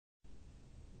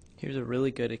Here's a really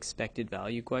good expected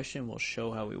value question. We'll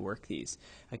show how we work these.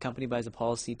 A company buys a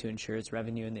policy to ensure its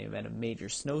revenue in the event of major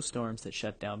snowstorms that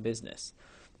shut down business.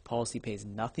 The policy pays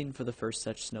nothing for the first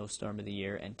such snowstorm of the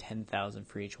year and $10,000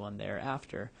 for each one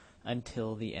thereafter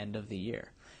until the end of the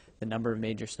year. The number of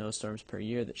major snowstorms per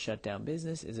year that shut down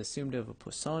business is assumed to have a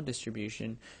Poisson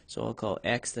distribution, so I'll call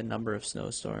X the number of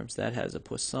snowstorms. That has a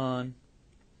Poisson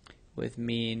with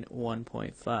mean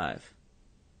 1.5.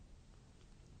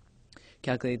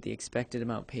 Calculate the expected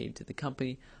amount paid to the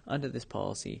company under this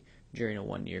policy during a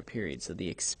 1-year period. So the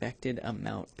expected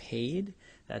amount paid,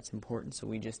 that's important. So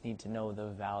we just need to know the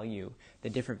value, the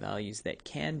different values that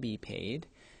can be paid,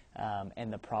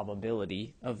 and the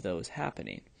probability of those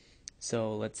happening.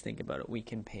 So let's think about it. We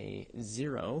can pay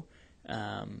 0,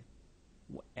 and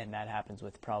that happens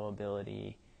with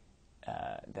probability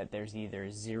that there's either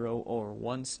 0 or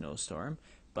 1 snowstorm,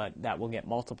 but that will get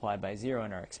multiplied by 0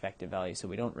 in our expected value, so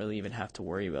we don't really even have to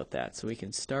worry about that. So we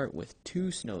can start with 2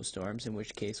 snowstorms, in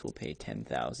which case we'll pay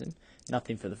 10,000,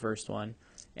 nothing for the first one,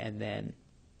 and then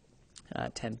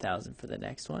 10,000 for the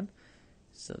next one.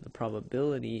 So the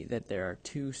probability that there are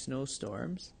 2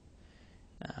 snowstorms,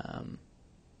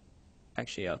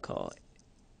 actually I'll call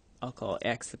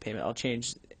X the payment. I'll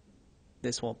change,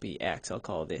 this won't be X, I'll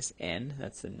call this N,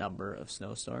 that's the number of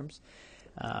snowstorms.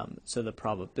 So the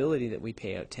probability that we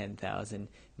pay out 10,000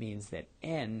 means that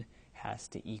N has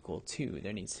to equal 2.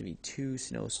 There needs to be 2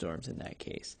 snowstorms in that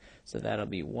case. So that'll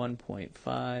be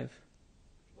 1.5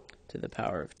 to the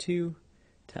power of 2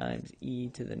 times e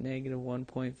to the negative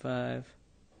 1.5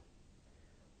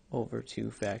 over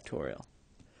 2 factorial.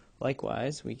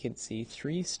 Likewise, we could see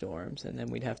 3 storms, and then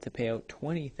we'd have to pay out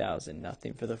 20,000,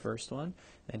 nothing for the first one,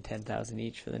 and 10,000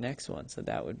 each for the next one. So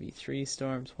that would be 3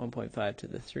 storms, 1.5 to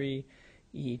the 3,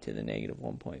 e to the negative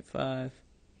 1.5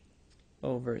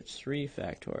 over 3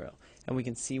 factorial. And we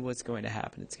can see what's going to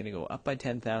happen. It's going to go up by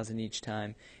 10,000 each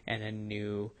time, and a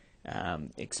new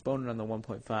exponent on the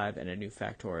 1.5 and a new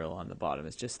factorial on the bottom.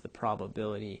 It's just the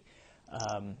probability.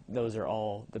 Those are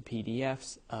all the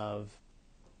PDFs of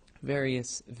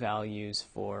various values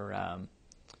for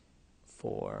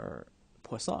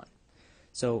Poisson.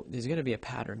 So there's going to be a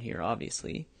pattern here,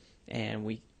 obviously, and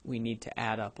we need to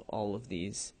add up all of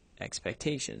these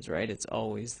expectations, right? It's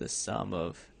always the sum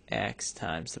of X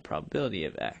times the probability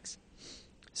of X.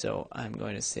 So I'm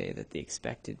going to say that the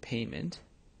expected payment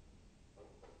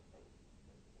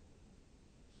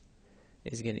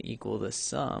is going to equal the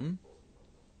sum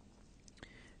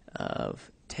of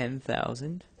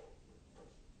 10,000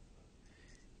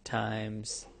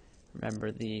 times,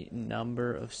 remember the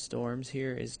number of storms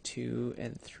here is 2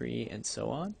 and 3 and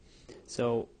so on.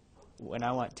 So when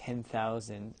I want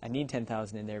 10,000, I need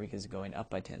 10,000 in there because it's going up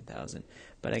by 10,000,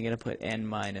 but I'm going to put n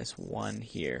minus 1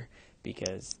 here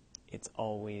because it's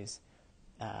always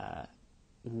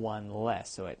 1 less.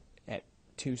 So at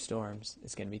 2 storms,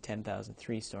 it's going to be 10,000,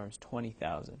 3 storms,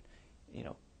 20,000,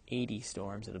 80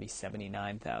 storms, it'll be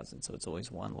 79,000, so it's always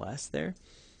 1 less there.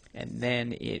 And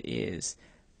then it is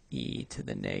e to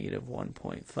the negative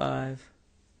 1.5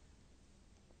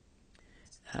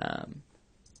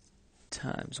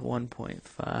 times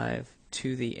 1.5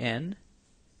 to the n,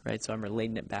 right? So I'm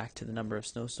relating it back to the number of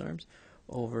snowstorms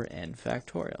over n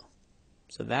factorial.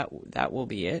 So that will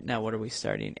be it. Now what are we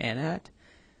starting n at?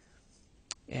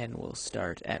 N will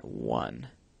start at 1.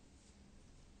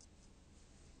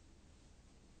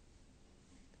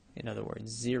 In other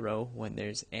words, 0 when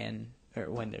there's n,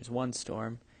 or when there's 1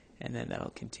 storm, and then that'll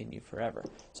continue forever.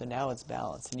 So now it's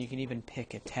balanced, and you can even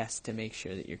pick a test to make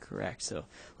sure that you're correct. So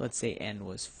let's say n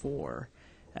was 4,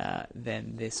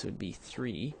 then this would be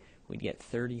 3. We'd get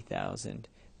 30,000,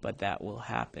 but that will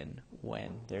happen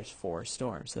when there's 4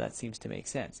 storms. So that seems to make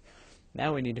sense.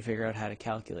 Now we need to figure out how to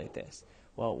calculate this.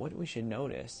 Well, what we should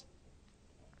notice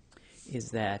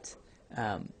is that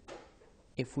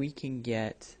if we can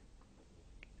get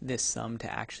this sum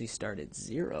to actually start at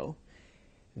 0,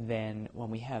 then when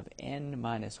we have n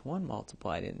minus 1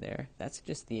 multiplied in there, that's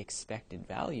just the expected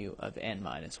value of n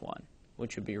minus 1,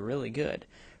 which would be really good,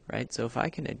 right? So if I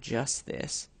can adjust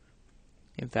this,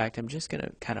 in fact, I'm just going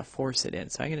to kind of force it in.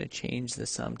 So I'm going to change the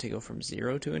sum to go from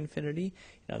 0 to infinity.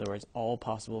 In other words, all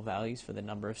possible values for the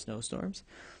number of snowstorms.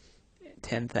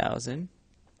 10,000,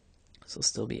 this will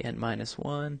still be n minus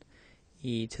 1,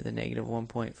 e to the negative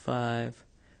 1.5,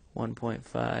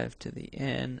 1.5 to the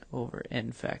n over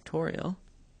n factorial.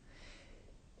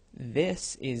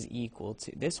 This is equal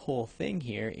to, this whole thing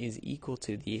here is equal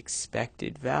to the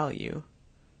expected value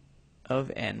of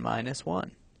n minus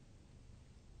 1.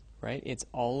 Right? It's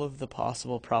all of the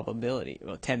possible probability,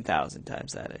 well, 10,000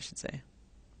 times that, I should say.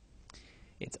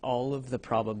 It's all of the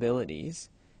probabilities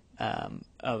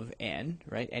of n,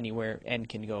 right? Anywhere, n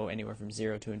can go anywhere from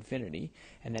 0 to infinity,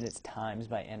 and then it's times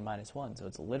by n minus 1. So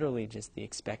it's literally just the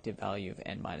expected value of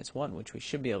n minus 1, which we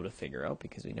should be able to figure out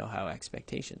because we know how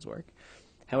expectations work.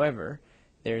 However,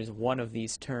 there's one of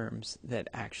these terms that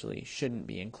actually shouldn't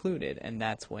be included, and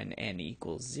that's when n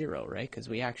equals 0, right? Because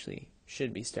we actually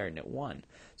should be starting at 1.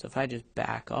 So if I just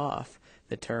back off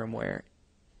the term where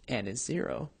n is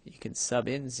 0, you can sub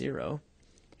in 0,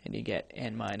 and you get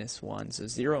n minus 1, so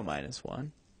 0 minus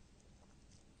 1,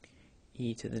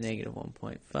 e to the negative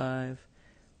 1.5,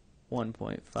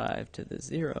 1.5 to the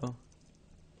 0,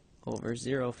 over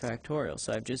 0 factorial.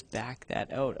 So I've just backed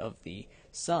that out of the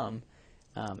sum,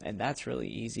 and that's really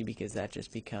easy because that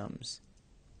just becomes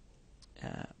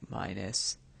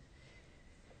minus,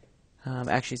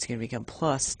 actually it's going to become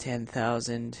plus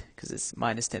 10,000, because it's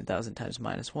minus 10,000 times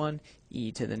minus 1,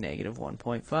 e to the negative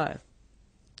 1.5.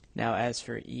 Now, as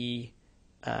for e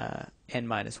n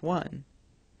minus 1,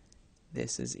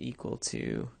 this is equal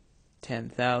to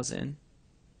 10,000.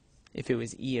 If it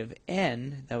was e of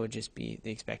n, that would just be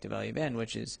the expected value of n,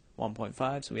 which is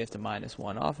 1.5, so we have to minus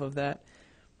 1 off of that.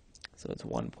 So it's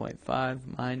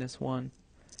 1.5 minus 1,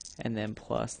 and then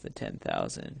plus the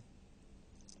 10,000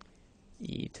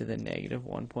 e to the negative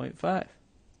 1.5.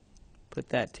 Put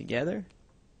that together,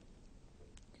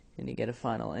 and you get a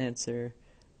final answer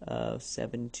of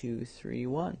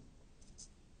 7231.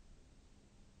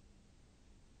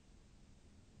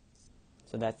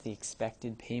 So that's the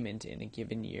expected payment in a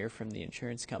given year from the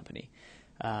insurance company.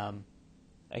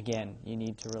 Again, you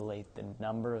need to relate the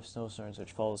number of snowstorms,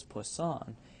 which follows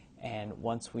Poisson, and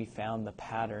once we found the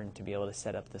pattern to be able to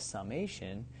set up the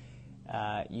summation,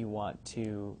 you want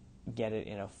to get it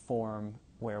in a form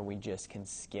where we just can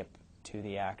skip to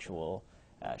the actual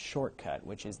shortcut,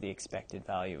 which is the expected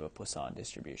value of a Poisson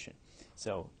distribution.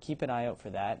 So keep an eye out for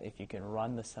that. If you can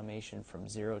run the summation from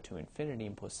 0 to infinity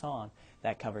in Poisson,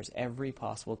 that covers every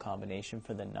possible combination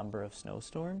for the number of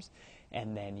snowstorms,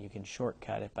 and then you can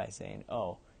shortcut it by saying,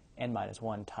 oh, n minus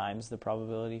 1 times the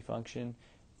probability function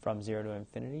from 0 to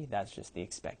infinity, that's just the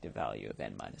expected value of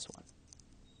n minus 1.